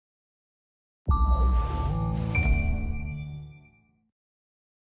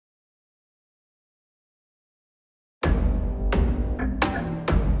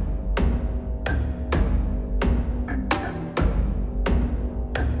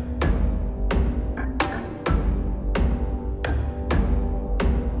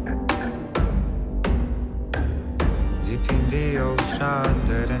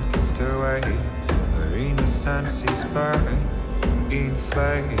senses burn in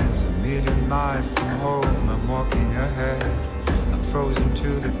flames. A million miles from home, I'm walking ahead. I'm frozen to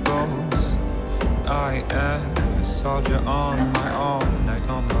the bones. I am a soldier on my own. I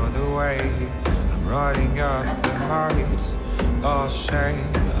don't know the way. I'm riding up the heights of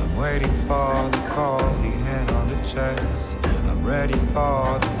shame. I'm waiting for the call, the hand on the chest. I'm ready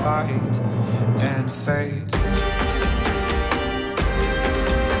for the fight and fate.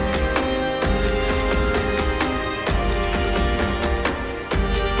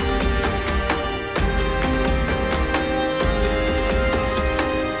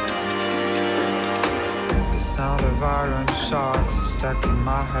 Sound of iron shocks stuck in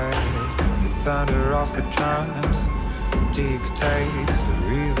my head. The thunder of the drums dictates the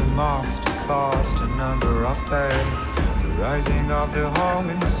rhythm of the fast, the number of days, the rising of the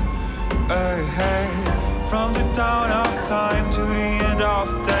horns ahead. From the dawn of time to the end of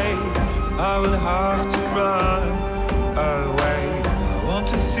days, I will have to run away. I want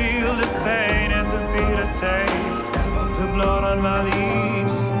to feel the pain and the bitter taste of the blood on my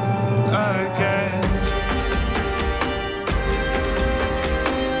lips again.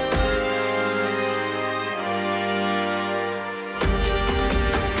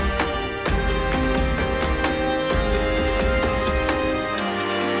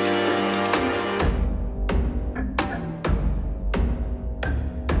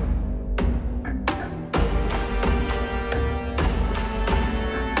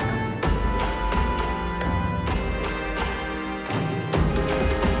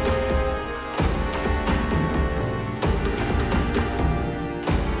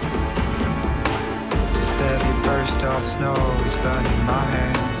 Steady burst of snow is burning my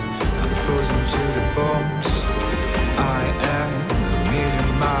hand.